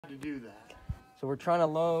to do that. So we're trying to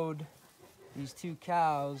load these 2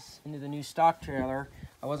 cows into the new stock trailer.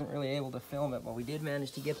 I wasn't really able to film it, but we did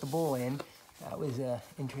manage to get the bull in. That was an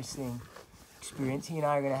interesting experience. He and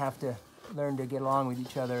I are going to have to learn to get along with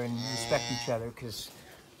each other and respect each other, because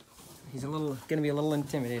he's going to be a little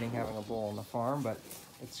intimidating having a bull on the farm, but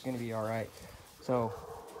it's going to be all right. So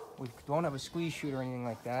we don't have a squeeze chute or anything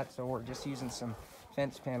like that, so we're just using some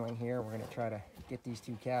fence paneling here. We're going to try to get these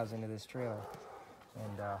 2 cows into this trailer.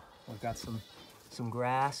 And we've got some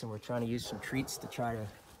grass, and we're trying to use some treats to try to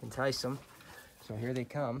entice them. So here they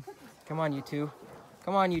come. Come on, you two.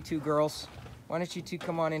 Come on, you 2 girls. Why don't you 2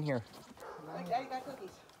 come on in here? Daddy got cookies.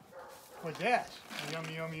 What's that?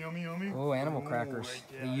 Yummy, yummy, yummy, yummy. Oh, animal crackers.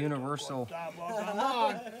 Right The universal. Come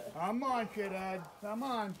on. Come on, kidhead. Come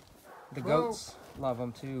on. The goats love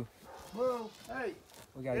them too. Whoa. Hey.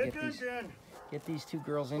 We gotta get these 2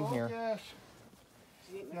 girls in here. Focus.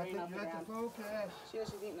 She's eating the grain off the You have ground. to focus.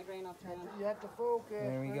 She's eating the grain off the ground. You have to focus.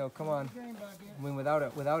 There we go. Come on. I mean, without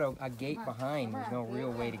a gate behind, there's no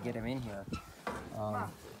real way to get them in here.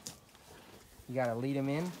 You gotta lead them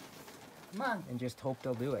in Come on. and just hope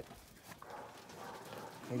they'll do it.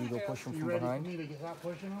 Maybe go push them You from ready behind. for me to stop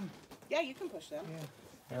pushing them? Yeah, you can push them. Yeah.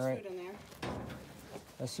 There's All right. food in there.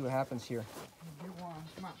 Let's see what happens here. You want.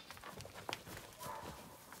 Come on.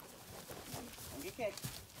 Don't get kicked.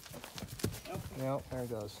 Nope. No, there it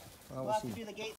goes. Well, We'll we'll have to see. do the gate